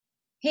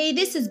Hey,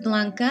 this is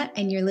Blanca,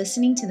 and you're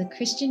listening to the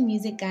Christian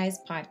Music Guys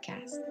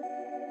podcast.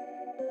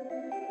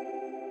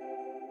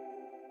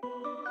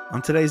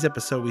 On today's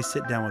episode, we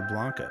sit down with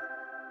Blanca.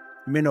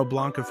 You may know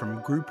Blanca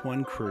from Group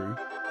One Crew.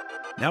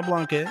 Now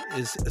Blanca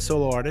is a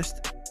solo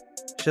artist.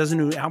 She has a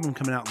new album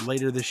coming out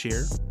later this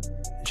year.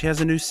 And she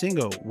has a new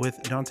single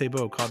with Dante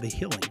Bowe called The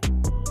Healing.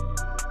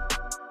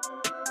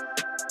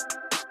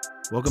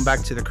 Welcome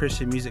back to the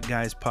Christian Music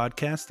Guys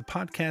podcast, the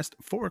podcast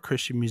for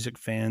Christian music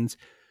fans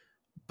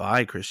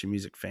by Christian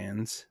music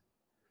fans.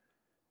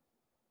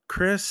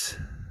 Chris,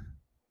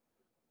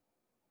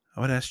 I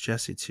would ask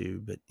Jesse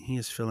too, but he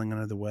is feeling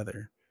under the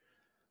weather.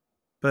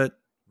 But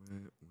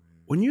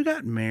when you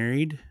got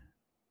married,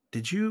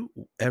 did you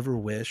ever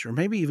wish, or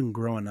maybe even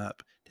growing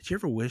up, did you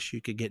ever wish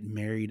you could get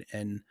married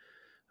in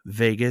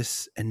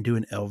Vegas and do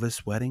an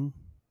Elvis wedding?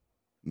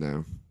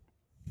 No,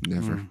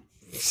 never.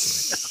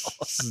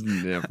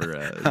 Never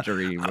a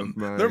dream of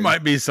mine. There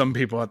might be some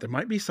people out there.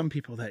 Might be some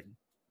people that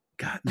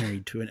got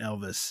married to an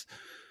Elvis.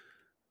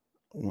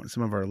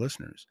 Some of our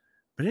listeners.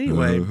 But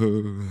anyway,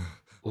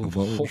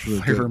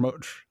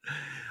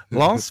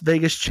 Las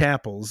Vegas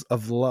chapels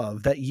of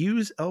love that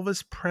use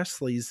Elvis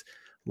Presley's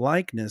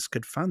likeness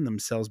could find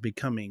themselves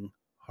becoming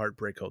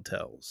heartbreak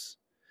hotels.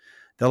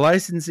 The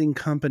licensing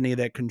company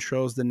that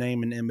controls the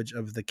name and image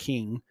of the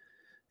king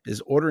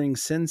is ordering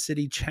Sin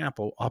City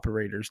Chapel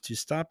operators to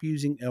stop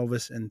using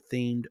Elvis in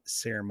themed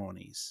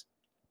ceremonies.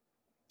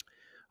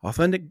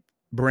 Authentic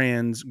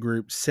Brands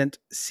Group sent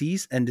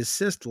cease and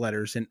desist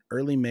letters in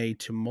early May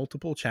to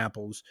multiple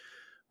chapels,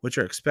 which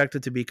are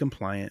expected to be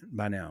compliant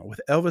by now.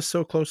 With Elvis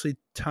so closely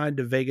tied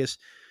to Vegas,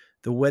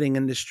 the wedding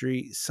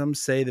industry, some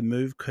say the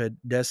move could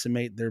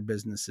decimate their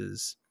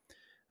businesses.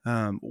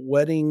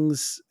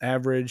 Weddings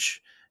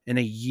average in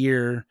a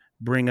year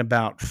bring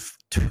about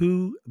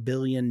 $2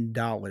 billion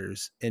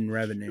in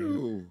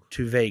revenue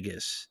to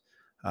Vegas.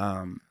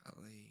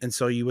 And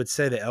so you would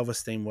say that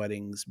Elvis-themed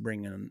weddings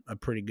bring in a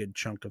pretty good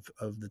chunk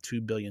of the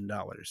 $2 billion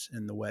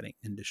in the wedding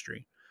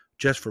industry,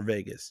 just for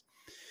Vegas.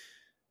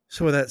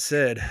 So with that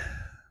said,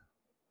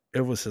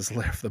 Elvis has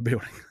left the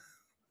building.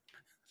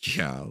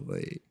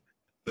 Golly.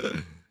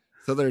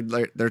 So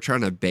they're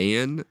trying to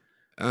ban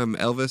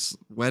Elvis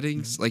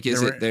weddings? Like,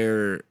 is it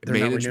their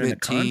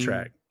management team?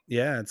 Contract.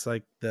 Yeah, it's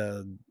like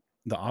the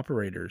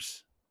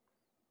operators.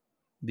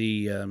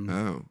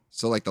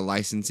 So like the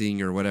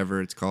licensing or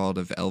whatever it's called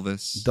of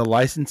Elvis. The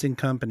licensing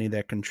company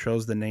that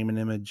controls the name and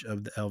image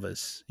of the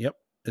Elvis,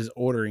 is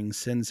ordering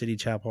Sin City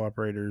Chapel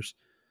operators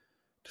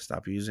to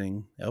stop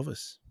using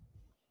Elvis.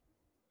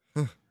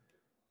 Huh.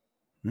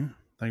 Yeah,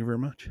 thank you very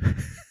much.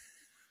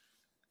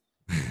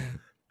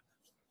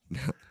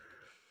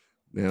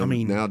 Now,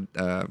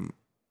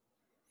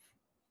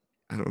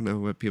 I don't know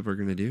what people are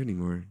going to do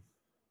anymore.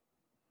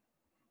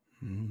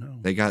 No,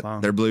 they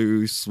got their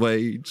blue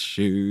suede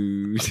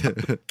shoes.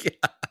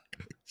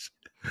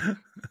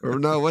 Or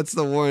no, what's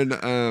the one?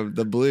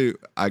 The blue.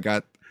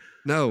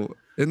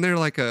 Isn't there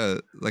like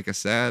a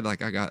sad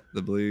like I got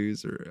the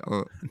blues or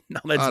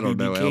no, that's I don't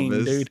know King,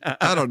 Elvis. Dude.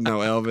 I don't know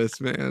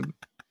Elvis, man.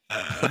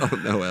 I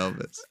don't know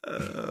Elvis.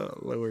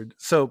 Lord.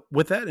 So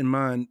with that in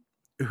mind,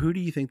 who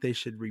do you think they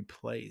should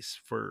replace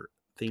for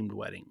themed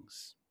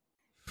weddings?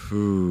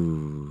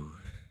 Ooh.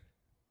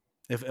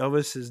 If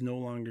Elvis is no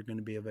longer going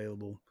to be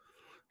available,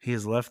 he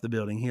has left the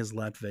building. He has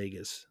left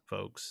Vegas,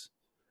 folks.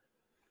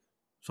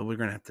 So we're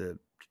going to have to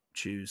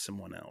choose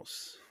someone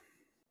else.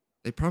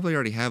 They probably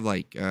already have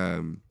like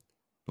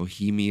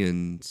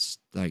bohemian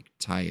like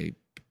type,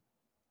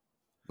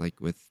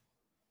 like with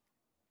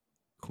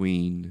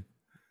Queen,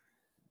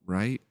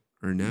 right?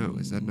 Or no?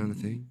 Is that not a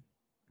thing?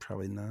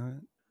 Probably not.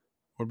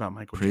 What about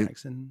Michael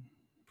Jackson?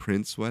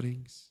 Prince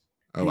weddings?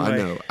 Oh,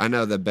 Anyway. I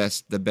know. The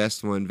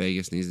best one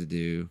Vegas needs to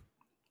do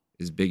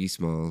is Biggie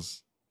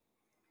Smalls.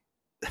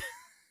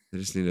 They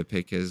just need to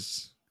pick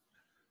his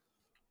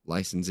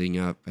licensing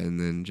up and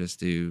then just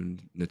do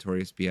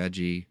Notorious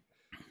B.I.G.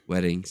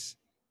 weddings,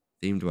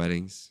 themed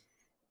weddings.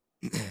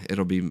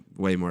 It'll be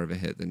way more of a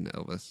hit than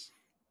Elvis.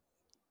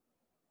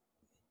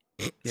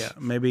 Yeah,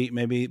 maybe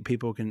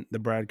the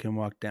bride can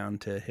walk down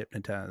to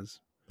Hypnotize.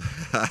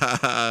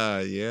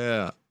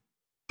 Yeah.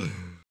 So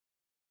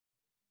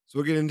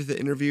we'll get into the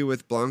interview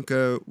with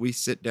Blanca. We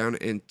sit down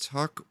and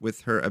talk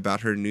with her about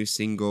her new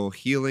single,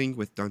 Healing,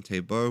 with Dante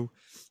Bowe.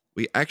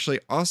 We actually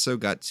also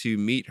got to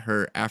meet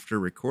her after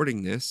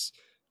recording this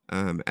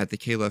at the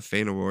K-Love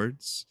Fan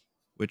Awards,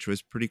 which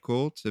was pretty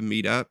cool to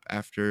meet up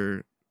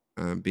after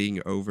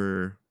being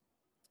over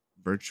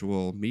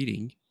virtual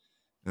meeting.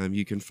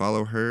 You can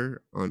follow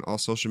her on all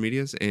social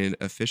medias and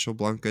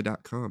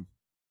officialblanca.com.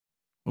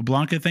 Well,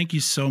 Blanca, thank you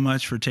so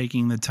much for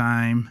taking the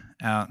time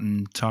out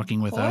and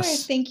talking with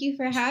us. Thank you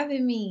for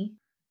having me.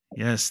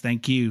 Yes,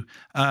 thank you.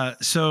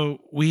 So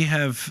we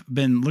have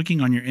been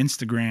looking on your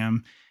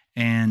Instagram,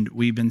 and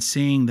we've been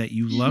seeing that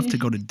you love to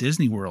go to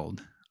Disney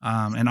World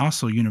and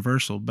also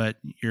Universal, but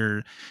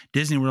your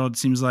Disney World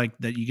seems like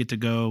that you get to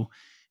go.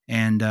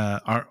 And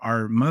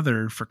our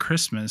mother for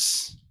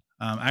Christmas,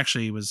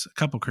 actually it was a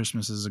couple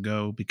Christmases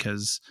ago,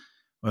 because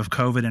with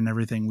COVID and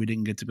everything, we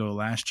didn't get to go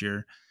last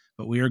year,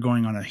 but we are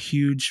going on a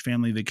huge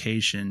family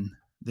vacation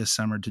this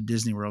summer to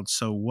Disney World.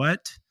 So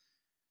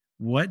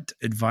what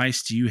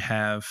advice do you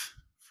have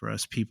for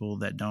us people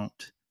that don't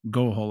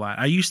go a whole lot?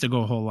 I used to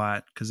go a whole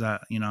lot because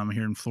I'm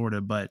here in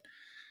Florida, but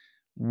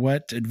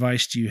what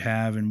advice do you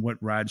have and what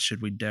rides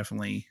should we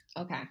definitely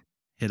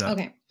hit up?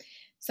 Okay.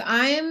 So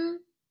I'm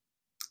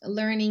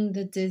learning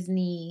the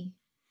Disney,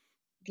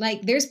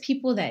 like there's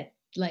people that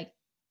like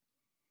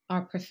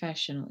are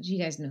professionals. You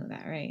guys know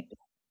that, right?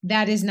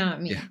 That is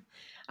not me. Yeah.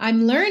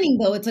 I'm learning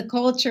though. It's a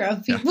culture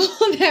of people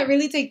that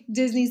really take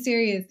Disney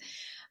serious.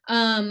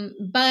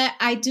 But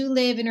I do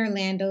live in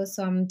Orlando,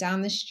 so I'm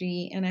down the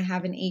street and I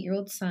have an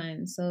 8-year-old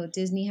son. So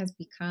Disney has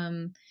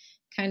become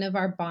kind of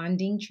our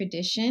bonding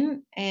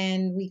tradition.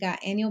 And we got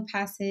annual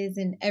passes,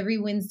 and every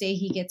Wednesday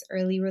he gets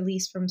early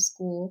release from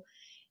school.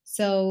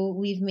 So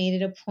we've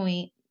made it a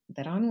point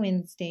that on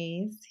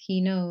Wednesdays,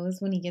 he knows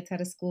when he gets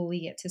out of school,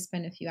 we get to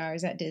spend a few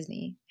hours at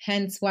Disney.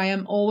 Hence why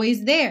I'm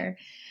always there.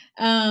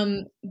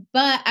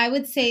 But I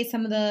would say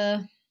some of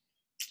the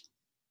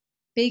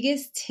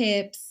biggest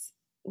tips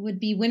would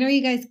be, when are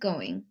you guys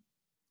going?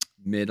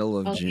 Middle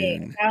of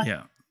June.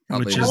 Yeah.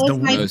 Probably Which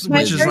is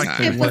my is first like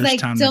the tip was worst like,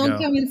 time don't to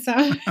go. come in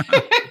summer.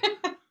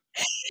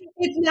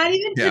 It's not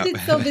even because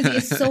it's so busy.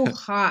 It's so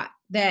hot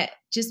that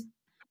just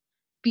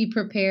be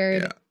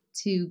prepared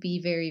to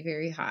be very,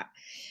 very hot.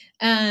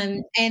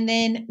 And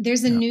then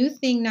there's a new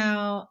thing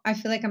now. I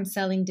feel like I'm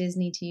selling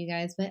Disney to you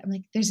guys, but I'm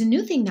like, there's a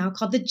new thing now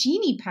called the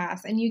Genie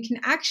Pass, and you can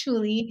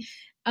actually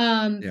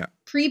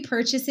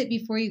pre-purchase it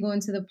before you go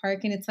into the park.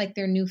 And it's like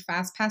their new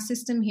fast pass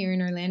system here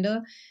in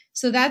Orlando.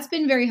 So that's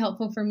been very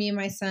helpful for me and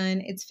my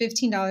son. It's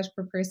 $15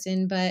 per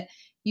person, but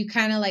you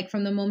kind of like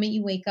from the moment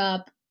you wake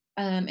up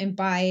and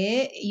buy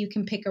it, you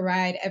can pick a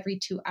ride every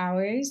 2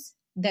 hours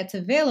that's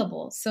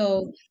available.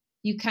 So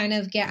you kind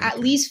of get at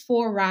least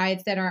 4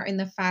 rides that are in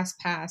the fast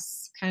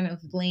pass kind of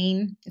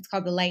lane. It's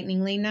called the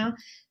lightning lane now.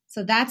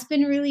 So that's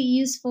been really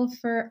useful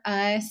for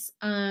us.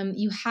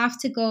 You have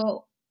to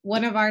go.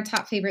 One of our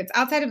top favorites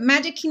outside of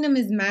Magic Kingdom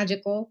is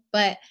Magical,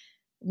 but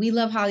we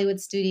love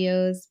Hollywood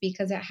Studios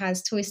because it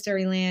has Toy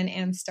Story Land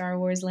and Star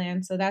Wars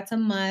Land. So that's a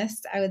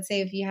must. I would say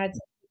if you had to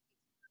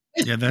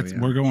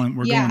we're going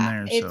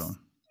there. It's so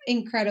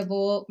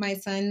incredible. My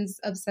son's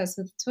obsessed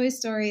with Toy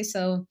Story,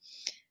 so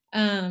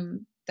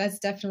that's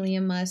definitely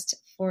a must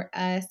for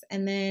us.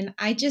 And then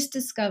I just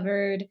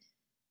discovered,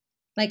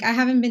 like, I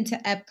haven't been to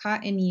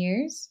Epcot in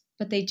years,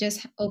 but they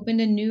just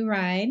opened a new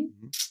ride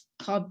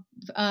called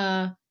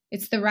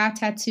it's the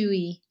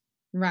Ratatouille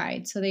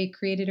ride. So they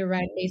created a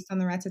ride based on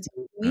the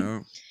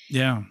Ratatouille.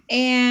 Yeah.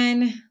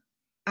 And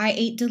I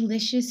ate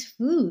delicious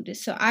food.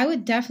 So I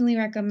would definitely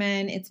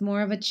recommend. It's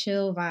more of a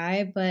chill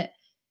vibe, but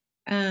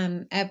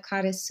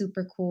Epcot is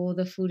super cool.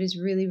 The food is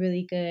really,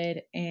 really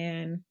good,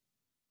 and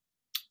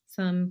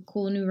some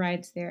cool new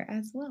rides there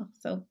as well.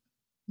 So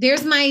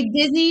there's my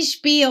Disney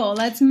spiel.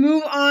 Let's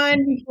move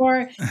on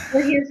before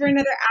we're here for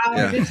another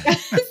hour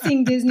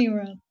discussing Disney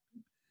World.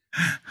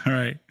 All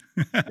right.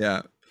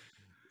 Yeah.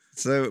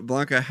 So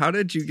Blanca, how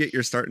did you get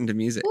your start into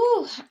music?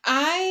 Ooh,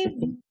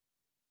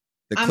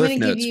 the Cliff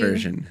Notes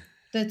version.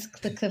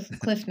 The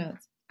Cliff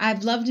Notes.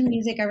 I've loved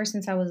music ever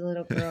since I was a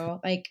little girl.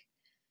 Like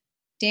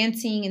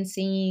dancing and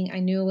singing, I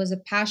knew it was a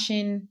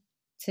passion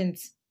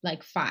since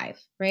like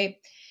 5, right?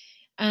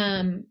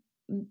 And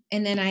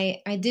then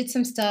I did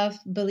some stuff,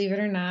 believe it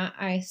or not.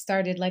 I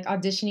started like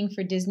auditioning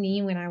for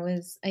Disney when I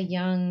was a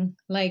young,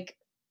 like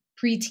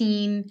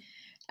preteen.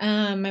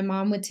 My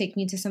mom would take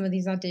me to some of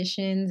these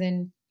auditions,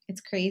 and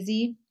it's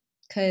crazy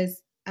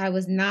because I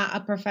was not a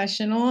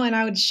professional, and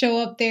I would show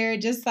up there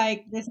just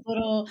like this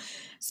little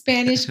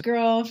Spanish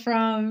girl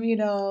from,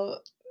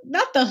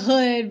 not the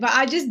hood, but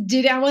I just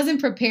did it. I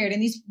wasn't prepared.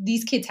 And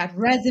these kids had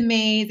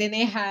resumes and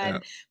they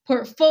had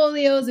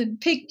portfolios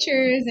and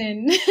pictures,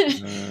 and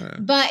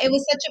but it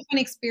was such a fun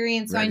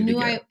experience. So I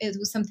knew it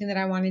was something that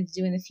I wanted to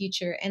do in the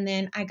future. And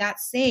then I got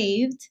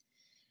saved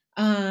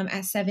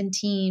at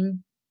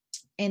 17,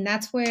 and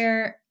that's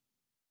where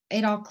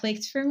it all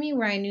clicked for me,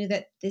 where I knew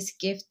that this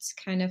gift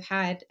kind of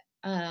had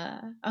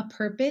a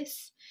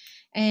purpose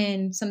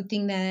and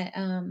something that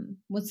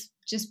was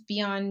just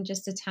beyond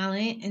just a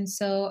talent. And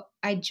so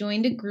I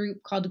joined a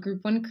group called Group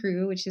One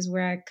Crew, which is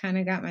where I kind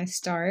of got my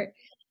start.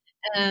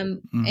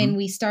 And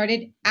we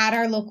started at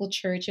our local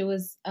church. It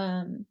was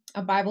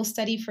a Bible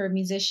study for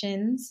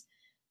musicians.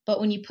 But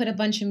when you put a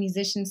bunch of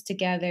musicians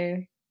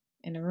together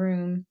in a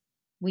room,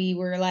 we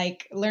were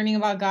like learning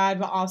about God,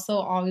 but also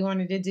all we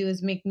wanted to do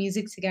is make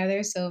music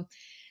together. So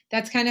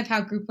that's kind of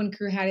how Group One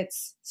Crew had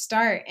its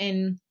start.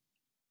 And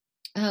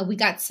we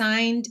got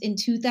signed in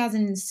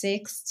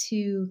 2006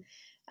 to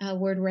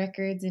Word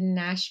Records in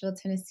Nashville,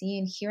 Tennessee.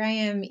 And here I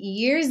am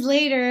years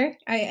later.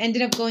 I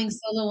ended up going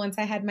solo once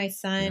I had my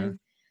son.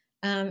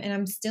 And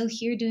I'm still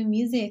here doing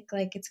music.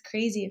 Like, it's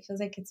crazy. It feels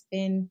like it's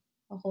been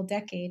a whole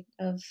decade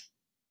of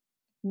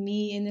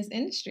me in this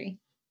industry.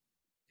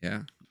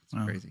 Yeah,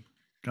 it's crazy.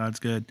 God's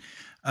good.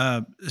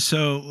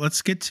 So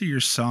let's get to your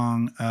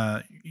song,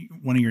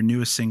 one of your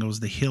newest singles,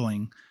 "The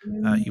Healing,"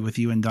 with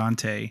you and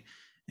Dante.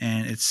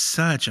 And it's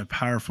such a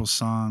powerful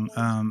song.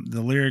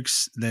 The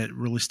lyrics that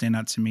really stand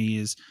out to me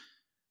is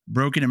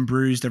broken and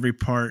bruised, every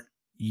part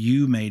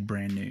you made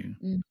brand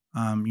new.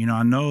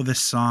 I know this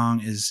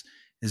song is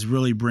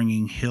really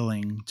bringing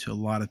healing to a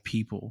lot of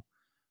people.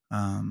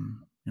 A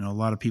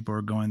lot of people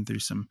are going through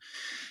some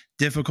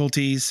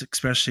difficulties,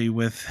 especially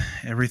with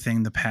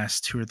everything the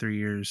past 2 or 3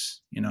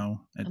 years, a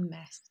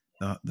mess.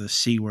 The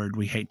C word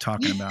we hate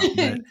talking about,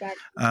 but,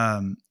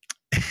 Exactly.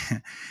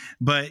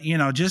 but,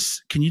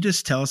 just, can you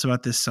just tell us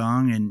about this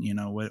song and,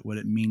 what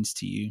it means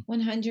to you?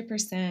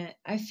 100%.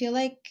 I feel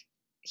like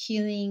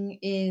healing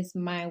is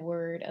my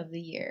word of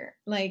the year.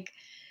 Like,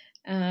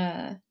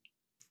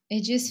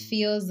 it just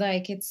feels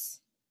like it's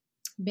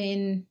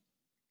been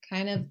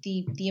kind of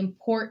the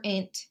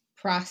important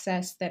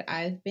process that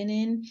I've been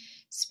in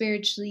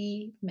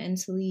spiritually,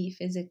 mentally,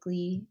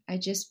 physically. I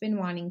just been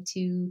wanting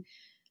to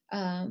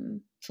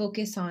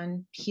focus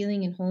on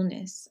healing and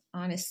wholeness,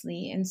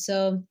 honestly. And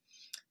so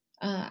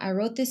I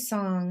wrote this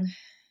song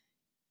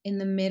in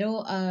the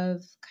middle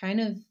of kind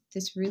of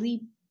this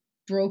really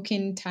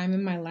broken time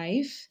in my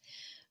life.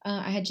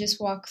 I had just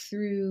walked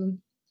through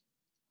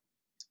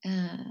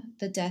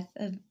the death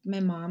of my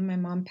mom. My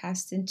mom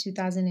passed in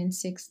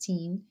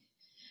 2016,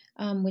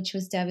 which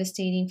was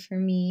devastating for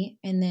me.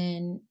 And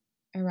then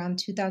around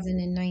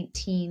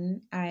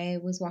 2019, I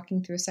was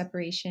walking through a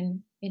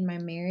separation in my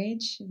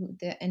marriage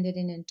that ended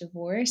in a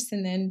divorce,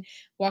 and then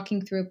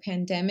walking through a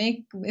pandemic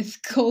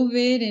with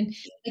COVID. And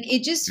like,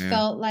 it just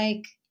felt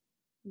like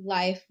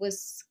life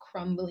was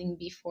crumbling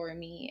before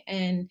me.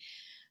 And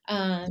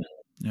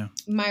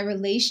my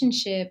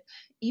relationship,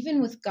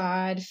 even with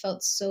God,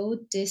 felt so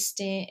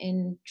distant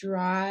and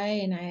dry.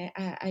 And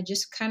I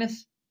just kind of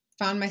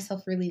found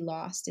myself really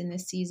lost in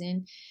this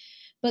season.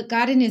 But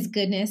God, in his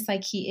goodness,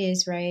 like he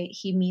is, right?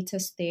 He meets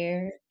us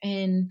there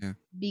and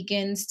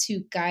begins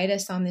to guide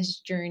us on this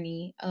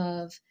journey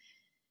of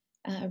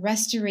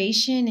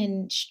restoration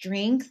and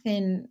strength,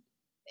 and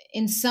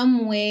in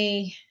some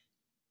way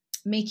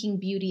making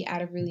beauty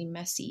out of really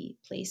messy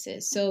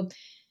places. So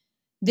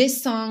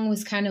this song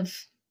was kind of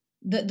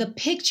the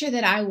picture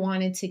that I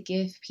wanted to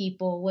give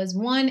people was,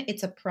 one,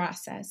 it's a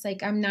process.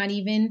 Like, I'm not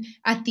even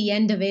at the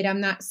end of it. I'm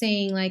not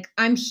saying like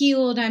I'm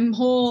healed, I'm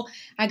whole,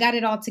 I got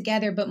it all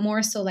together, but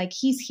more so like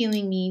he's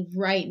healing me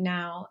right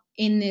now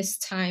in this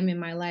time in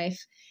my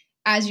life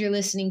as you're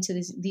listening to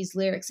these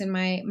lyrics. And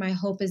my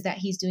hope is that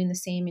he's doing the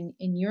same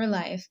in your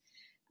life.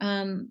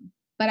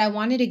 But I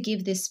wanted to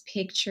give this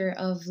picture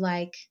of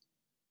like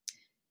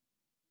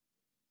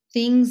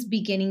things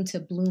beginning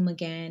to bloom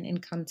again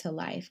and come to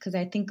life. Because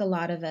I think a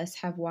lot of us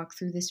have walked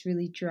through this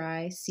really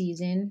dry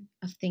season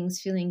of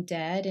things feeling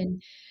dead.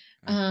 And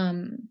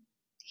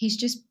he's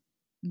just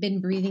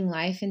been breathing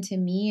life into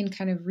me and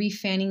kind of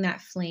refanning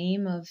that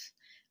flame of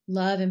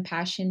love and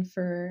passion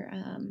for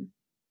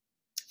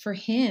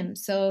him.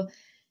 So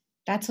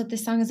that's what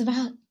this song is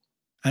about.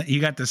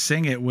 You got to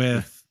sing it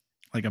with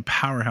like a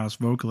powerhouse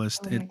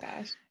vocalist. Oh my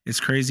gosh. It's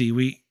crazy.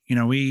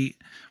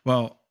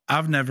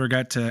 I've never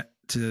got to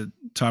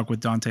talk with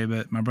Dante,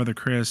 but my brother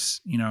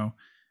Chris,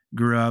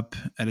 grew up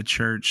at a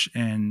church,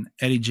 and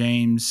Eddie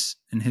James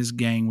and his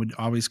gang would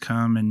always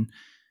come,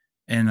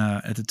 and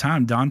at the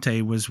time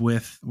Dante was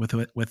with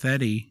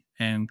Eddie,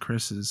 and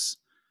Chris's,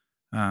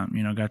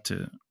 got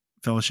to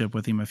fellowship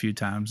with him a few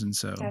times, and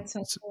so That's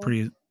so it's cool. a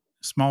pretty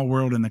small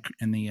world in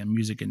the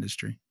music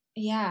industry.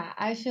 Yeah,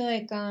 I feel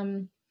like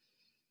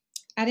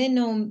I didn't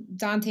know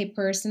Dante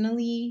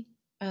personally,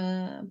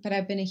 but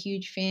I've been a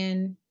huge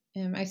fan.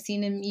 I've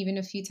seen him even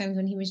a few times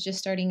when he was just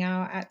starting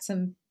out at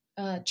some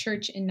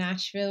church in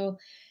Nashville,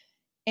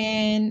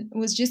 and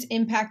was just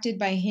impacted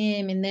by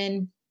him. And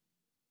then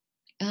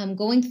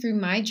going through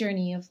my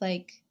journey of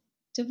like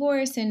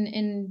divorce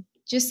and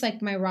just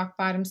like my rock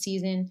bottom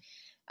season,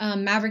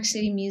 Maverick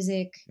City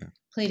music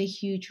played a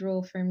huge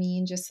role for me,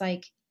 and just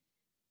like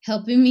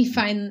helping me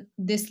find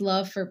this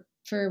love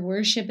for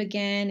worship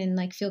again and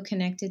like feel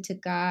connected to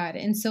God.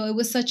 And so it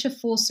was such a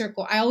full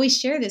circle. I always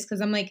share this because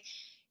I'm like,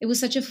 it was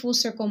such a full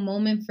circle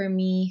moment for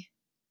me.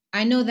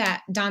 I know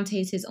that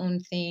Dante's his own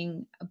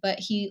thing, but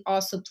he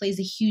also plays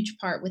a huge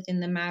part within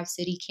the Mav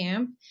City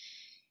camp.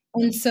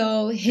 And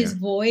so his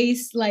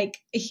voice, like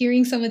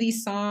hearing some of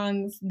these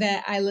songs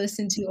that I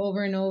listened to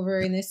over and over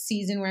in this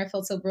season where I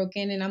felt so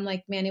broken, and I'm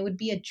like, man, it would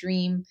be a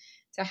dream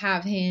to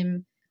have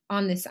him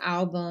on this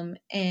album.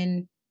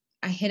 And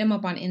I hit him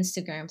up on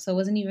Instagram, so it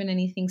wasn't even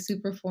anything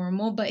super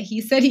formal, but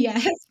he said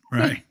yes.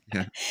 Right.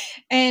 Yeah.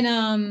 And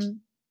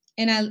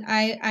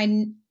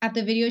I at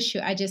the video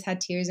shoot, I just had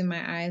tears in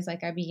my eyes.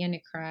 Like I began to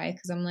cry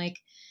because I'm like,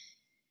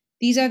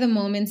 these are the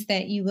moments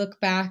that you look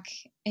back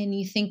and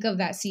you think of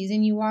that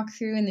season you walk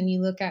through, and then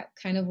you look at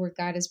kind of where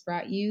God has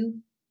brought you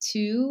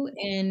to,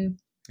 and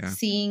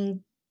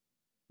seeing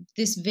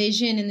this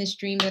vision and this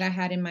dream that I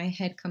had in my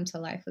head come to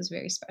life was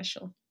very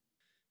special.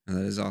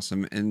 That is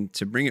awesome. And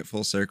to bring it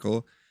full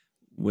circle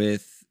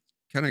with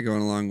kind of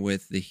going along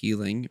with the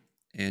healing,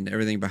 and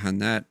everything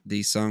behind that.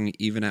 The song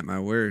 "Even at My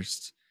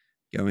Worst,"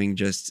 going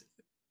just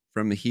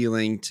from the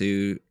healing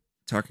to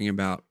talking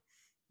about,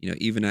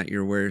 even at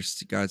your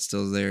worst, God's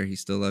still there. He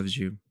still loves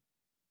you.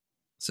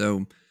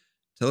 So,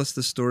 tell us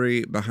the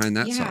story behind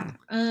that Yeah.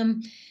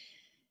 song.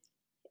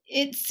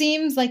 It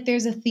seems like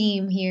there's a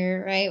theme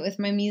here, right, with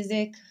my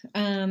music.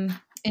 And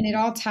it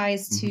all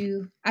ties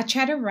to, I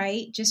try to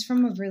write just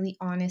from a really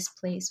honest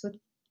place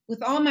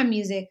with all my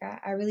music.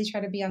 I really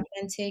try to be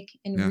authentic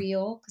and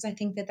real, because I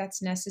think that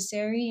that's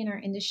necessary in our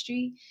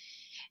industry.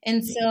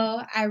 And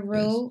so I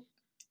wrote,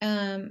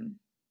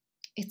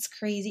 it's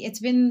crazy. It's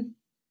been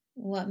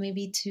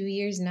maybe 2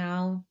 years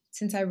now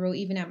since I wrote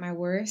Even at My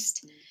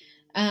Worst.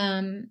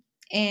 And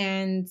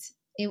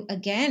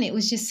it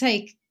was just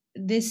like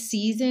this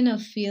season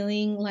of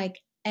feeling like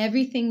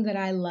everything that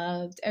I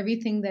loved,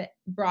 everything that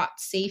brought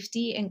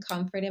safety and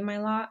comfort in my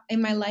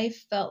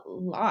life felt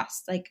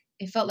lost. Like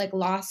it felt like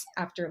loss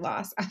after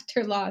loss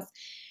after loss.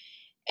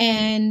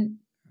 And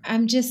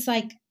I'm just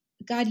like,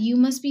 God, you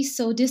must be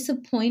so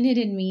disappointed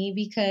in me,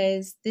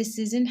 because this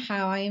isn't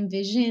how I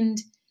envisioned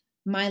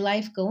my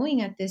life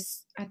going at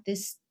this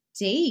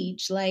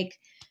stage. Like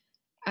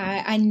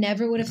I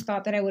never would have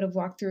thought that I would have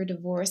walked through a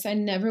divorce. I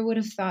never would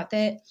have thought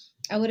that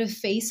I would have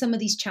faced some of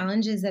these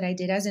challenges that I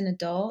did as an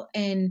adult.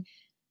 And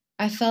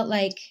I felt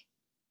like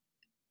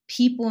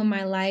people in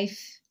my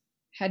life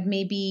had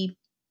maybe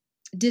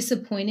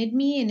disappointed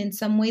me, and in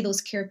some way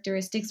those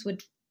characteristics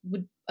would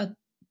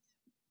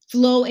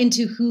flow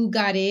into who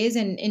God is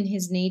and in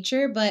his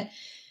nature, but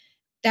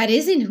that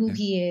isn't who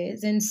he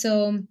is. And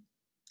so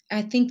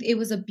I think it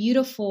was a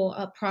beautiful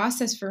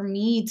process for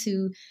me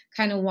to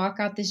kind of walk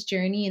out this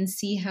journey and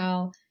see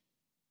how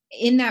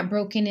in that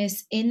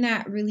brokenness, in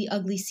that really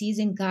ugly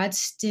season, God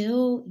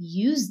still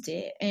used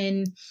it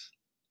and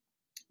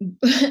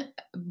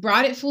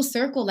brought it full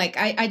circle. Like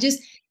I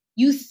just,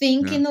 you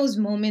think in those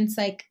moments,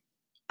 like,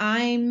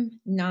 I'm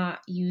not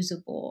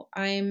usable.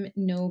 I'm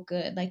no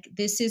good. Like,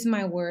 this is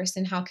my worst.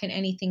 And how can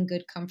anything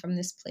good come from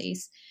this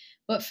place?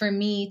 But for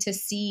me to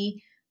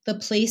see the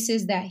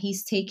places that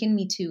he's taken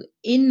me to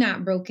in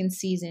that broken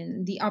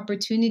season, the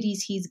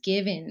opportunities he's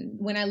given,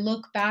 when I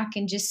look back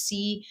and just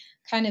see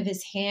kind of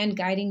his hand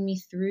guiding me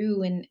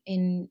through and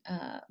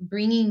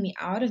bringing me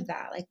out of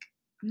that, like,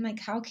 I'm like,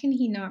 how can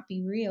he not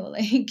be real?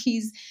 Like,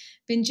 he's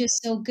been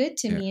just so good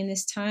to me in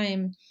this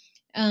time.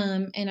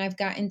 And I've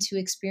gotten to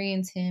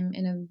experience him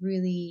in a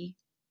really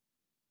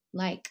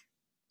like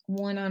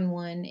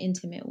one-on-one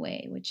intimate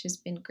way, which has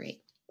been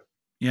great.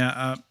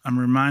 Yeah, I'm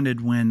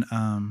reminded when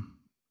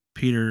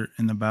Peter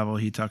in the Bible,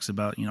 he talks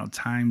about,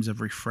 times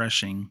of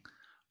refreshing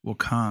will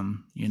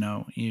come,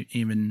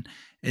 even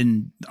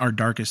in our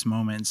darkest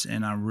moments.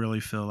 And I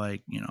really feel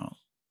like,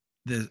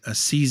 a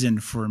season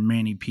for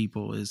many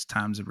people is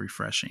times of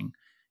refreshing,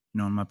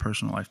 in my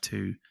personal life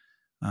too.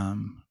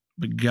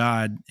 But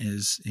God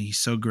he's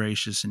so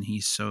gracious, and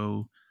he's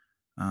so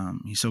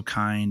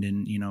kind,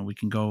 and, we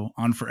can go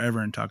on forever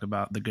and talk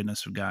about the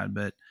goodness of God,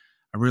 but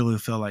I really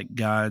feel like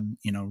God,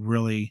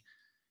 really,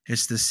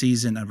 it's the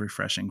season of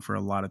refreshing for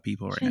a lot of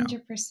people right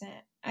 100%. now.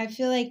 I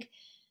feel like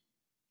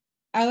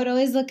I would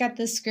always look at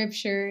the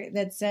scripture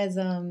that says,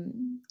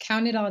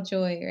 count it all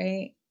joy,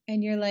 right?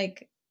 And you're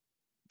like,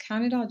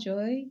 count it all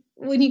joy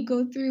when you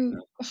go through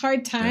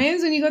hard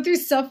times, when you go through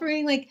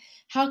suffering. Like,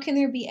 how can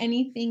there be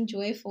anything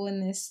joyful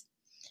in this?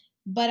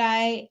 But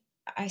I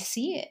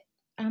see it.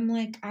 I'm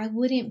like, I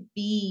wouldn't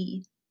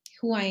be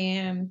who I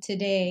am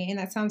today. And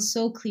that sounds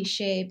so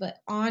cliche, but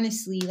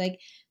honestly, like,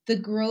 the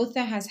growth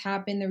that has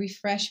happened, the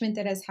refreshment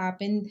that has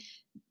happened,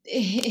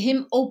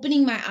 him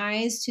opening my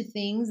eyes to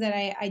things that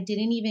I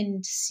didn't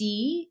even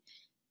see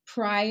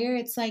prior.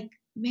 It's like,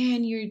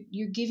 man,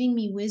 you're giving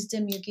me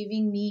wisdom, you're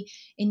giving me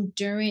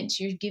endurance,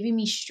 you're giving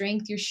me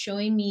strength, you're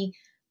showing me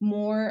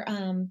more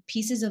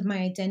pieces of my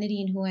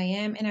identity and who I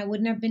am. And I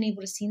wouldn't have been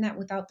able to see that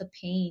without the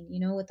pain,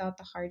 without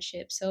the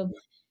hardship. So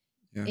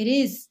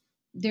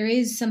there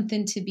is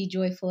something to be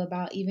joyful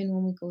about, even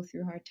when we go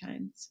through hard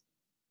times.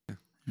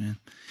 Yeah.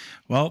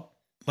 Well,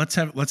 let's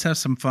have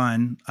some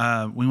fun.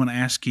 We want to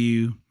ask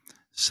you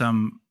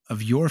some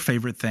of your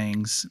favorite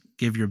things.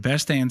 Give your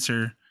best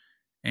answer,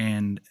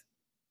 and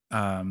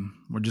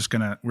we're just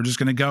gonna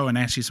go and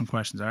ask you some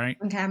questions. All right?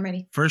 Okay, I'm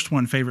ready. First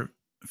one, favorite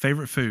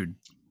food.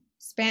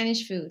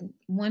 Spanish food,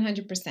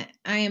 100%.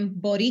 I am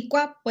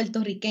Boricua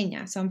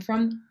Puertorriqueña, so I'm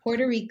from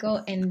Puerto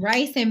Rico, and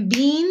rice and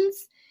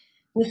beans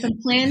with some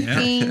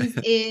plantains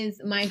is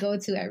my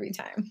go-to every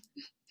time.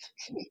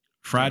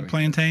 Fried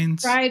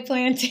plantains? Fried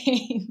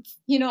plantains.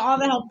 All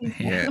the healthy stuff.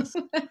 Yes.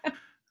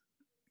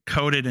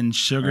 Coated in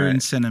sugar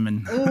and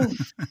cinnamon.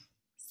 Oof.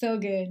 So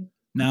good.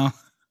 No?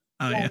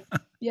 Oh, yeah.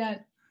 Yeah.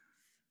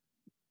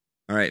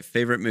 All right.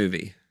 Favorite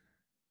movie?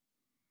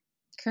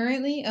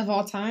 Currently, of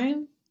all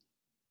time?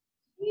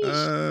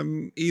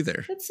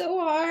 Either. That's so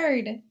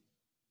hard.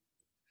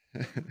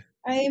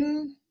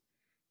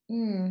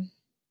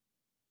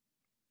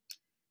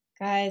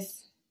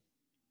 Guys,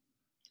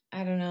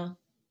 I don't know.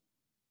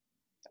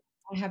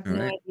 I have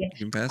no idea.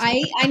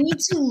 I need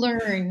to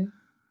learn,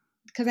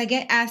 because I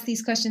get asked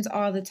these questions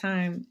all the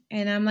time,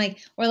 and I'm like,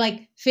 or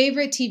like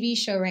favorite TV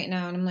show right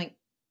now, and I'm like,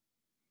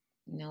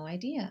 no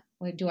idea.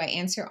 What do I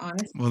answer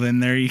honestly? Well, then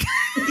there you go.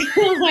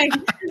 Like,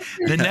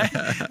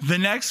 the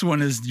next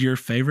one is your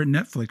favorite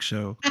Netflix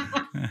show.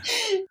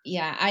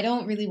 yeah, I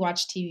don't really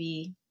watch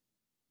TV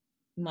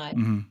much.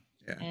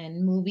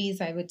 And movies,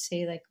 I would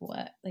say like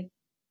what? Like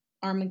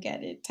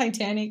Armageddon,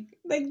 Titanic,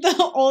 like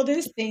the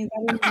oldest things.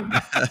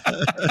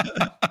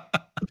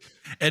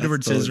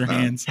 Edward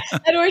Scissorhands.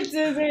 Edward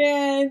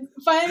Scissorhands.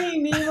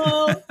 Finding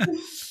Nemo.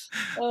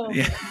 Oh,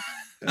 yeah.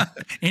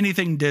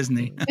 Anything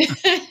Disney.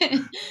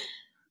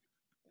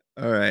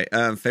 All right.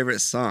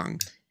 Favorite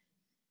song?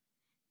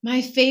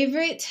 My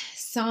favorite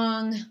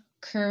song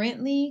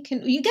currently,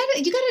 you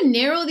gotta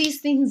narrow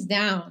these things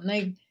down.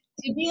 Like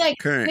to be like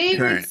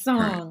favorite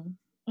song.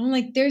 I'm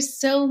like, there's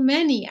so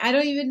many. I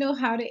don't even know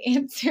how to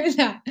answer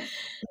that.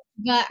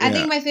 But I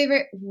think my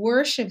favorite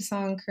worship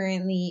song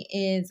currently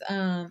is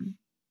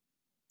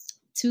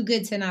Too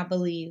Good to Not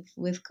Believe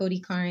with Cody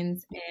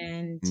Carnes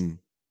and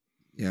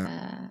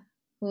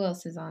who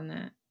else is on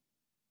that?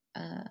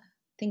 I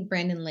think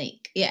Brandon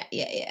Lake. Yeah.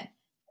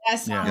 That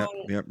song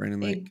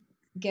Brandon Lake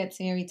gets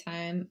me every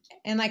time.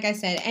 And like I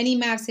said, any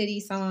Map City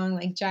song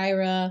like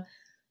Gyra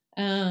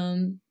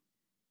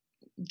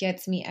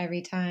gets me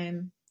every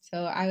time.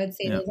 So I would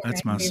say those are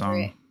that's my my favorite.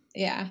 song.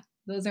 Yeah,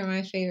 those are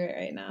my favorite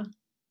right now.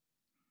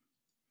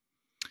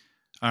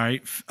 All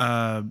right,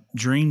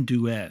 dream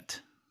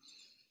duet.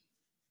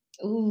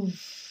 Ooh,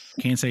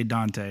 can't say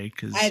Dante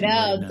because I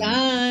know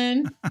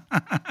Don.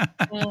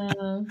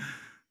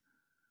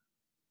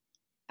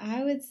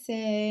 I would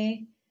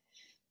say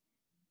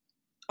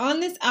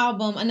on this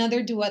album,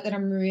 another duet that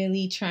I'm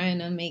really trying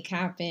to make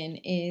happen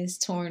is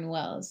Torrin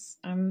Wells.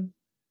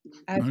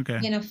 I've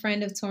been a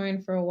friend of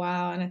Torrin for a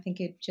while, and I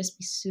think it'd just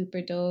be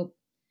super dope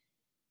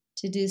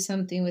to do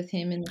something with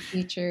him in the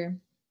future.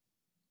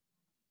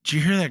 Did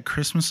you hear that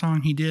Christmas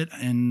song he did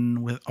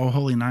with Oh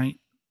Holy Night?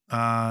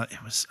 I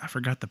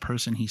forgot the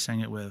person he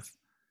sang it with.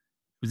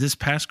 It was this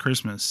past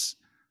Christmas.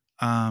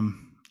 Oh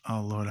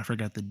Lord, I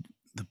forgot the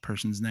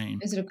person's name.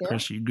 Is it a girl?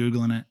 Chris, you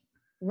Googling it?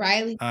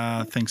 Riley?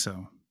 I think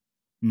so.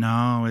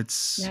 No,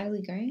 it's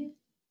Natalie Grant?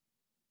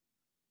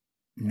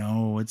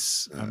 No,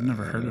 I've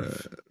never heard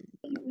of.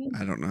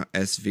 I don't know.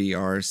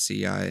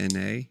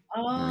 SVRCINA.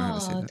 Oh, I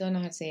don't know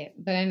how to say it,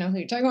 but I know who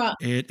you're talking about.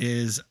 It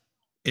is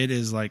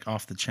like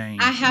off the chain.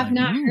 I have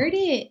not heard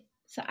it,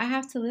 so I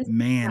have to listen.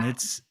 Man,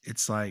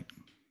 it's like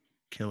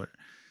killer.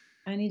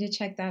 I need to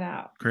check that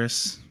out.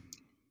 Chris?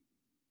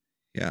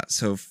 Yeah,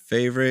 so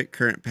favorite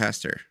current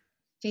pastor?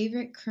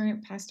 Favorite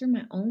current pastor?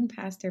 My own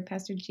pastor,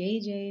 Pastor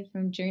JJ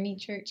from Journey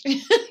Church.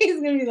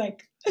 He's going to be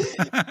like,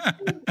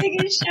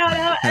 biggest shout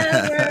out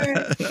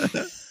ever.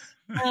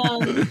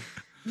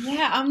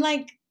 Yeah, I'm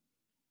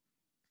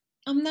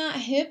not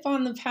hip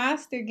on the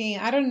pastor game.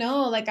 I don't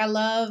know. Like, I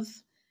love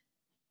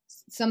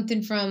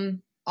something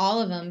from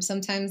all of them.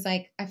 Sometimes,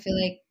 like, I feel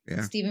like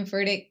Stephen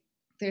Furtick,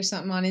 there's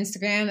something on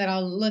Instagram that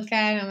I'll look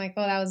at and I'm like,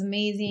 oh, that was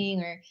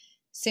amazing. Or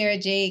Sarah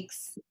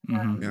Jakes.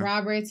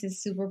 Roberts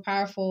is super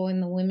powerful in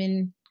the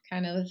women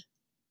kind of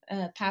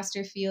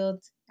pastor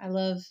field. I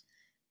love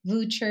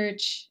VU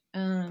Church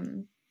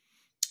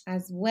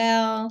as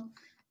well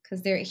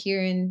because they're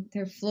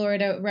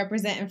Florida,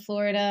 representing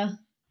Florida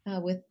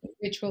with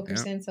Rich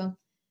Wilkerson. Yeah. So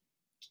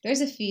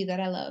there's a few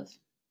that I love.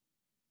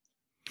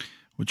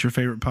 What's your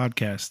favorite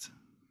podcast?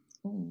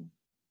 Ooh.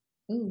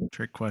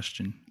 Trick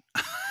question.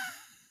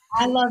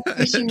 I love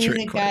Christian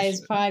Music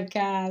Guys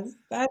podcast.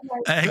 That's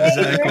my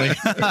favorite.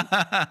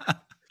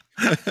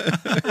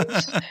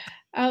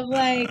 I'm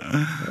like,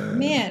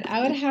 man,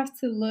 I would have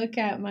to look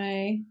at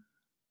my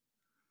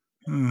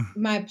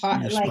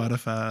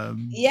Spotify.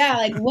 Yeah,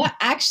 like what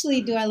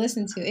actually do I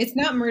listen to? It's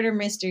not murder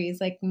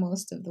mysteries like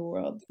most of the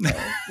world. So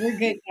we're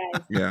good,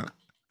 guys. Yeah.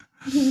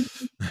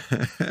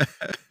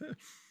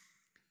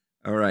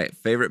 All right.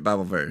 Favorite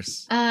Bible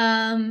verse?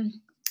 I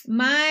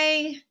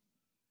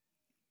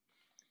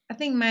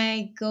think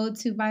my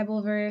go-to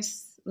Bible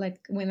verse, like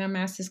when I'm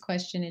asked this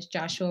question, is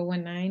Joshua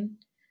 1:9.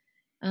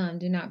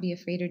 Do not be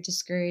afraid or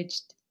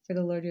discouraged, for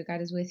the Lord your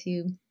God is with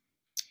you.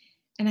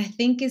 And I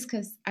think it's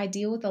because I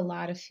deal with a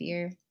lot of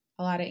fear,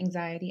 a lot of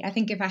anxiety. I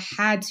think if I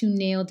had to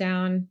nail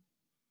down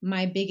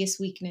my biggest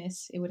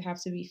weakness, it would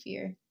have to be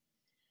fear.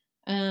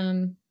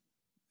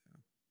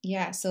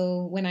 Yeah,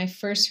 so when I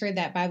first heard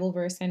that Bible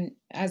verse, and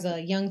as a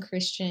young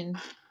Christian,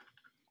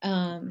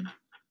 it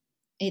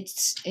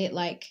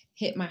like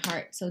hit my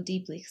heart so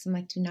deeply because I'm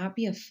like, do not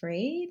be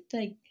afraid.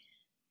 Like,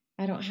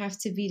 I don't have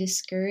to be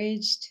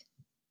discouraged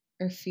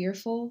or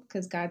fearful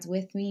because God's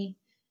with me.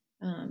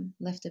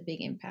 Left a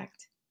big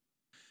impact.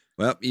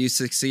 Well, you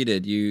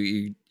succeeded.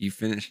 You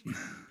finished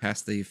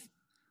past the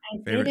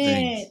favorite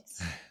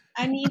things.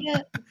 I need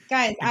to,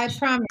 guys. I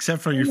promise.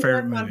 Except for your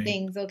favorite movie. On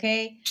things,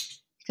 okay?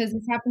 Because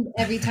this happens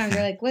every time.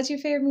 They're like, "What's your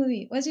favorite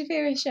movie? What's your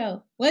favorite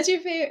show? What's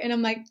your favorite?" And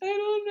I'm like, I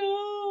don't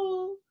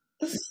know.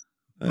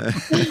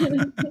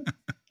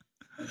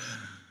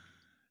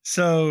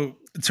 So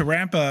to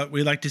wrap up,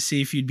 we'd like to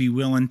see if you'd be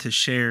willing to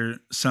share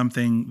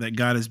something that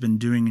God has been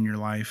doing in your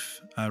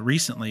life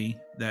recently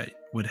that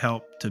would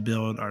help to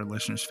build our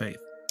listeners' faith.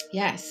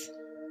 Yes.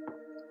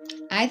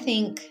 I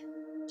think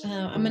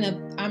I'm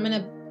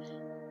gonna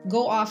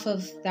go off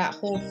of that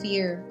whole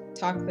fear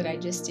talk that I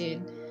just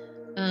did.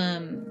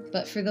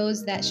 But for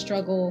those that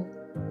struggle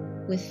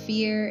with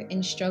fear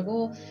and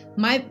struggle,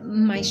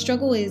 my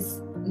struggle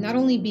is not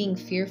only being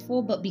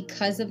fearful, but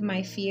because of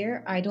my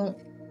fear, I don't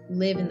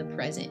live in the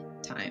present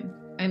time.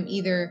 I'm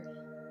either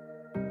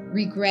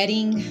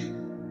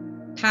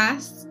regretting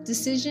past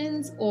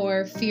decisions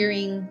or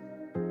fearing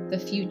the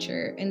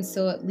future, and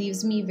so it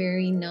leaves me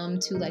very numb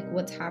to like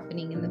what's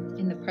happening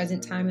in the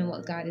present time and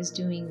what God is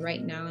doing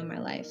right now in my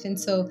life. And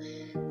so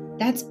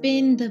that's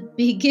been the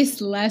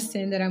biggest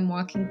lesson that I'm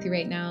walking through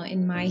right now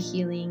in my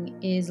healing,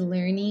 is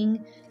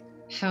learning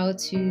how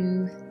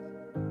to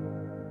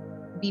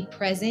be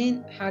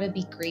present, how to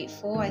be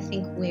grateful. I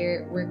think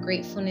where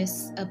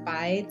gratefulness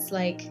abides,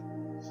 like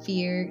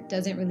fear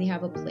doesn't really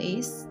have a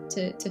place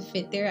to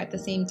fit there at the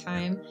same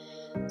time.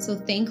 So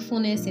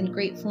thankfulness and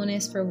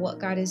gratefulness for what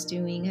God is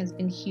doing has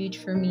been huge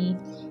for me.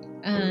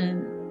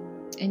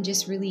 And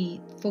just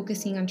really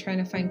focusing on trying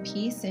to find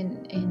peace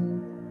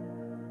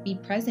and be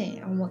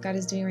present on what God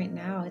is doing right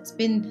now. It's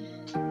been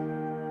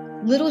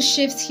little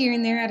shifts here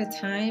and there at a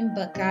time,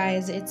 but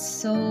guys, it's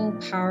so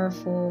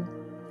powerful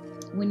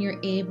when you're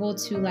able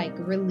to like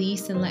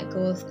release and let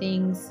go of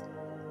things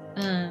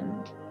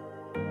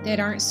that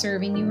aren't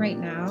serving you right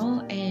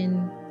now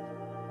and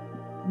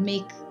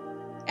make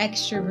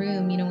extra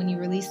room. You know, when you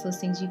release those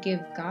things, you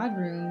give God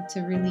room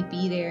to really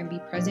be there and be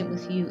present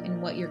with you in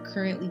what you're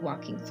currently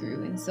walking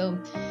through. And so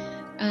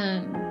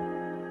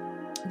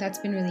that's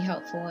been really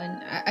helpful.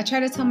 And I try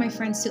to tell my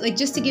friends too, like,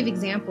 just to give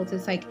examples,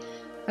 it's like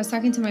I was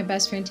talking to my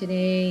best friend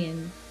today,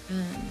 and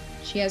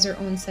she has her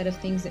own set of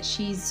things that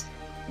she's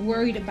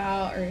worried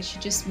about, or she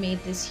just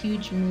made this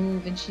huge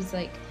move, and she's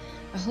like,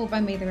 I hope I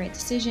made the right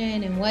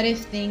decision, and what if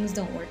things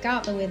don't work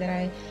out the way that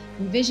I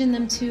envision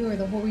them to, or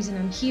the whole reason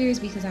I'm here is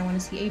because I want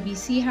to see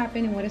ABC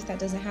happen, and what if that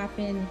doesn't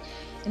happen?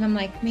 And I'm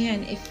like,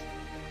 man,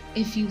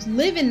 if you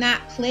live in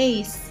that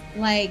place,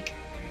 like,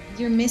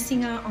 you're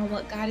missing out on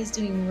what God is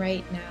doing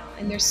right now,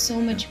 and there's so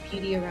much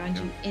beauty around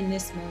you in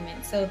this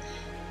moment. So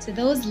to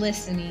those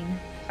listening,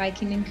 if I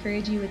can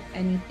encourage you with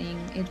anything,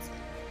 it's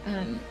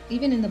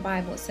even in the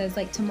Bible, it says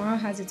like tomorrow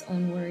has its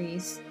own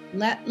worries.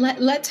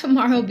 Let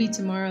tomorrow be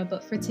tomorrow.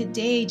 But for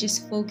today,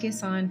 just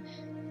focus on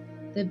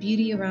the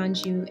beauty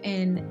around you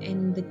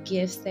and the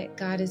gifts that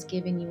God has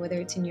given you, whether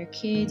it's in your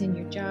kids, in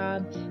your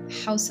job,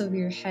 house over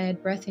your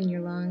head, breath in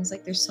your lungs.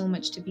 Like, there's so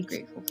much to be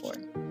grateful for.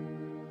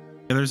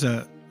 There's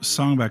a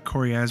song by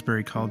Corey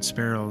Asbury called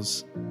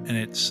Sparrows, and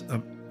it's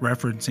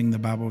referencing the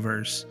Bible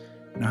verse,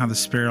 you know, how the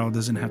sparrow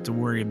doesn't have to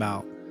worry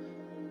about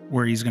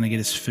where he's going to get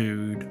his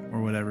food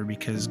or whatever,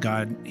 because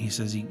God, he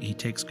says he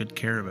takes good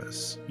care of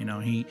us. You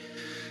know, he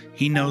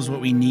knows what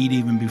we need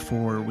even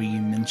before we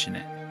mention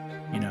it,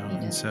 you know,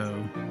 and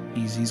so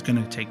he's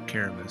going to take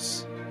care of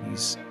us.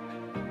 He's,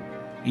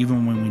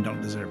 even when we don't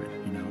deserve it,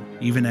 you know,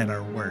 even at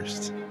our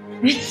worst.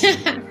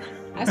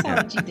 I saw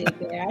what you did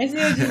there. I see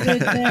what you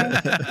did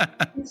there.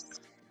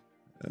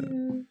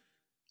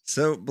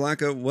 So,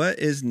 Blanca, what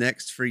is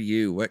next for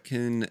you? What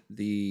can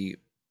the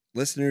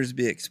listeners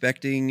be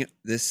expecting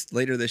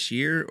later this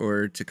year,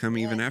 or to come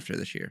even after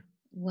this year?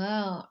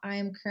 Well, I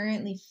am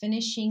currently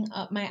finishing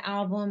up my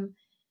album,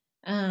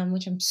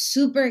 which I'm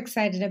super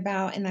excited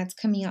about, and that's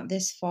coming out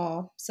this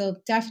fall. So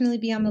definitely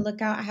be on the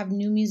lookout. I have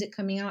new music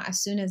coming out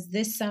as soon as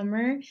this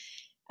summer.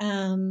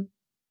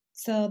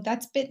 So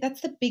that's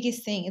the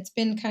biggest thing. It's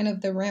been kind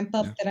of the ramp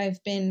up that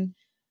I've been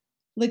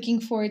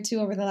looking forward to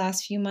over the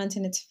last few months,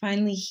 and it's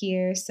finally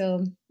here.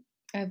 So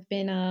I've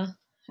been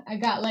I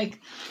got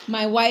like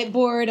my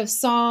whiteboard of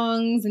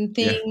songs and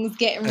things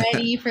getting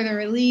ready for the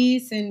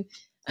release. And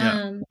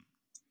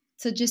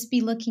so just be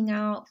looking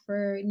out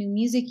for new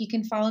music. You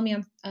can follow me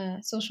on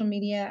social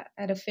media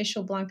at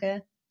Official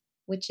Blanca,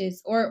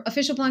 or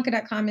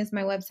officialblanca.com is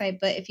my website.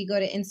 But if you go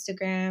to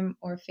Instagram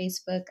or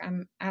Facebook,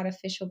 I'm at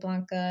Official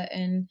Blanca,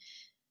 and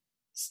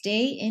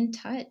stay in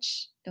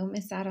touch. Don't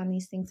miss out on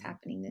these things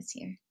happening this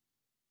year.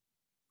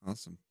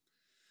 Awesome.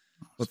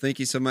 Well, thank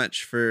you so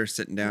much for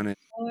sitting down. Of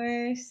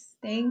course.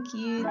 Thank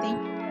you.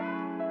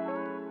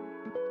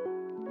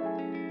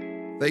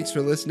 Thanks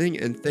for listening,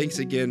 and thanks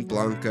again,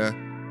 Blanca.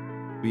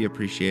 We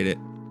appreciate it.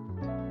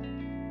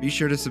 Be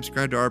sure to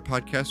subscribe to our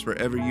podcast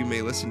wherever you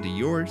may listen to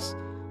yours.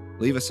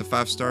 Leave us a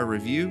 5-star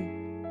review.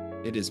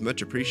 It is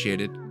much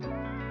appreciated.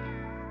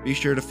 Be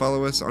sure to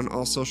follow us on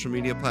all social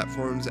media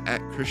platforms at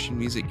Christian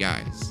Music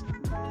Guys.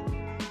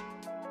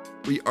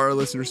 We are a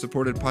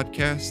listener-supported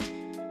podcast.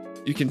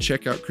 You can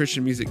check out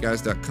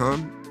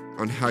ChristianMusicGuys.com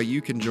on how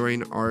you can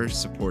join our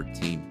support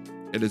team.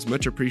 It is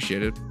much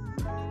appreciated.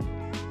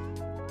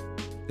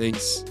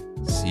 Thanks.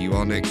 See you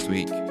all next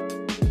week.